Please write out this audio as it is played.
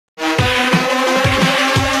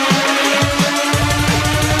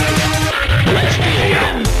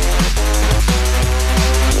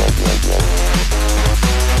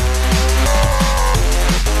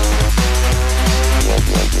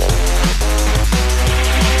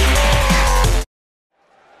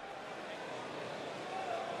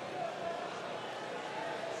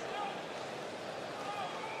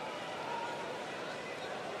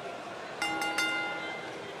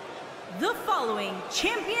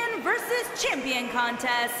versus champion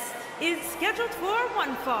contest is scheduled for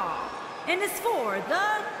one fall and is for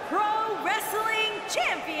the Pro Wrestling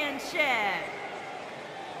Championship.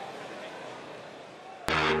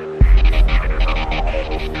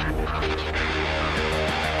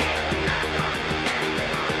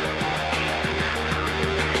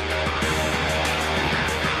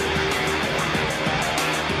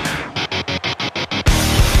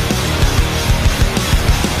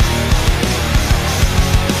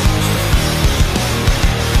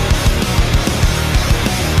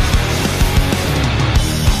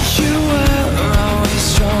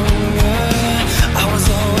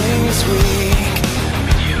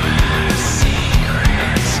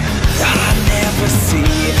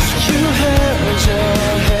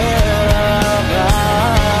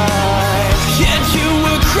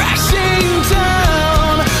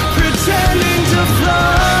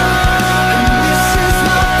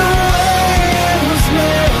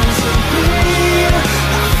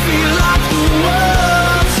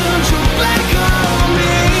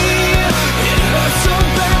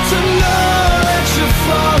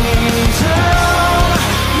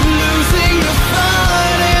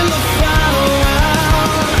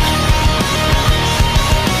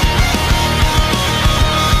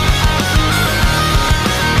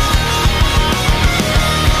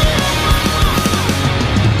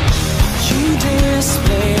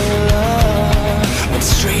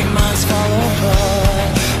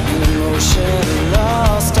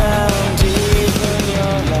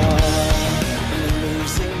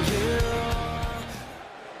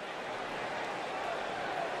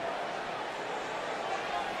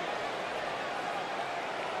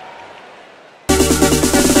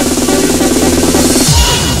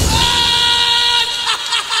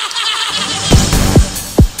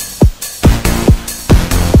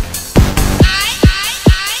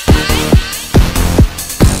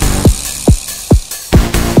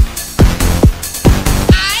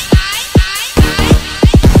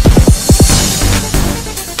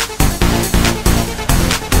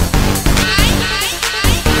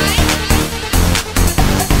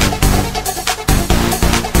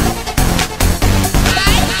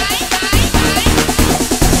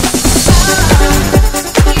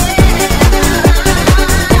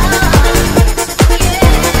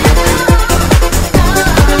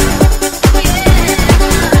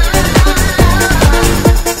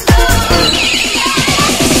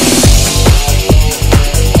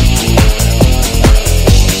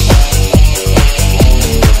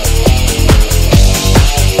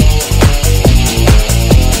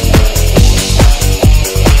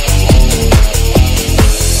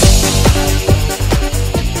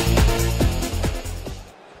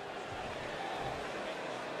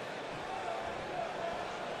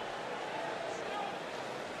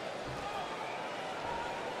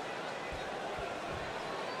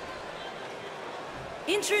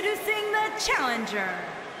 Introducing the challenger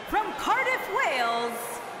from Cardiff, Wales,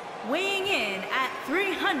 weighing in at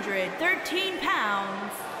 313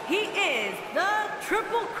 pounds, he is the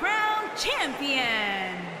Triple Crown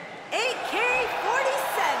Champion,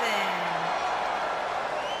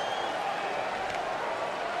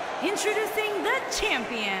 AK-47. Introducing the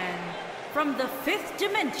champion from the 5th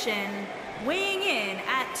dimension, weighing in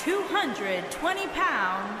at 220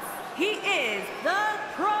 pounds, he is the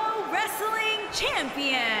Pro Wrestling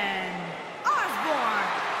Champion, Osborne.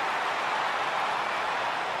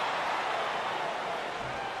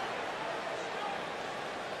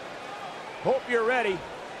 Hope you're ready.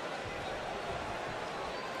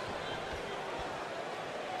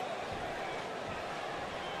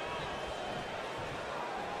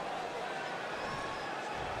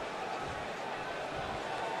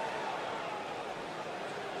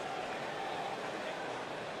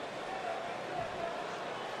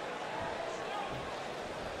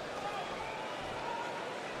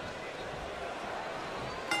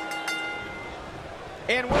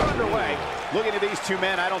 And we're underway. Looking at these two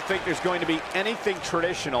men, I don't think there's going to be anything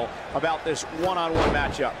traditional about this one-on-one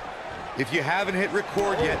matchup. If you haven't hit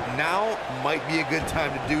record yet, now might be a good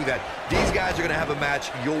time to do that. These guys are going to have a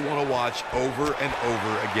match you'll want to watch over and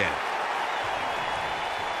over again.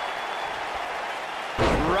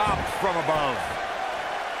 Dropped from above.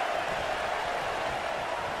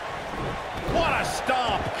 What a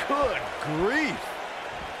stomp. Good grief.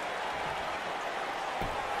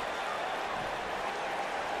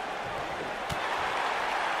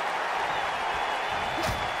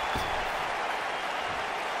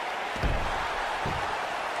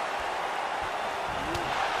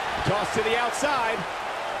 Toss to the outside.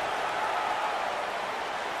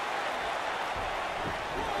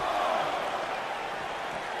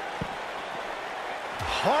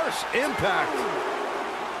 Harsh impact.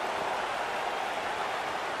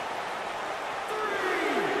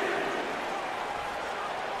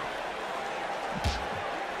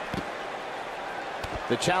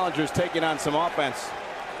 The challenger's taking on some offense.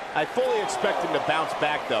 I fully expect him to bounce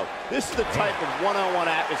back, though. This is the type of one-on-one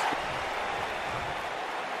atmosphere.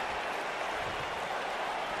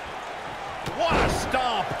 What a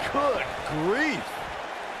stomp. Good grief.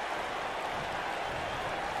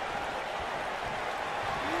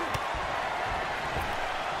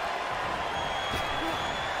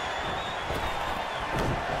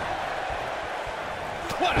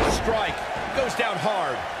 What a strike. Goes down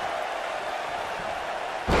hard.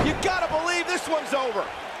 You gotta believe this one's over.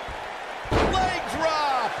 Leg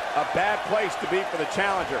drop. A bad place to be for the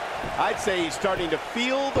challenger. I'd say he's starting to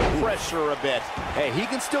feel the pressure a bit. Hey, he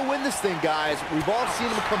can still win this thing, guys. We've all seen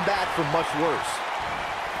him come back from much worse.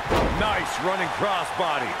 Nice running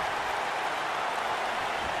crossbody.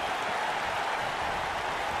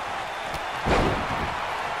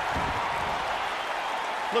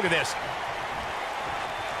 Look at this.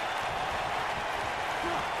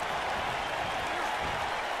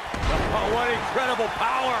 Oh, what incredible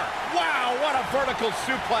power. Wow, what a vertical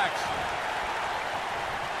suplex.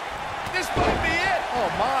 This might be it. Oh,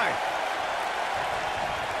 my.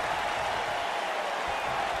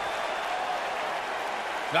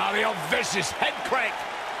 Now the old vicious head crank.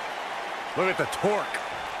 Look at the torque.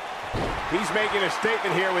 He's making a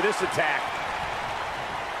statement here with this attack.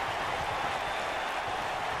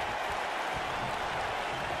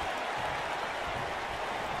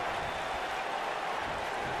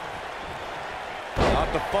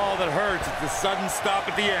 Not the fall that hurts, it's the sudden stop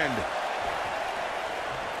at the end.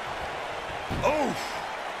 Oof!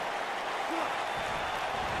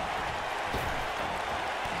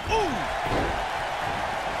 Ooh!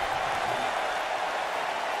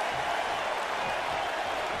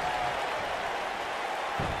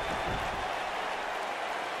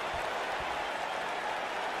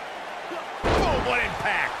 Oh, what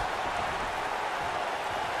impact!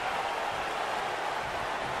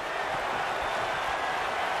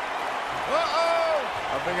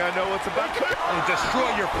 I think I know what's about to It'll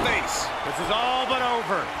destroy your face. This is all but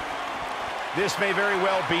over. This may very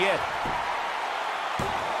well be it.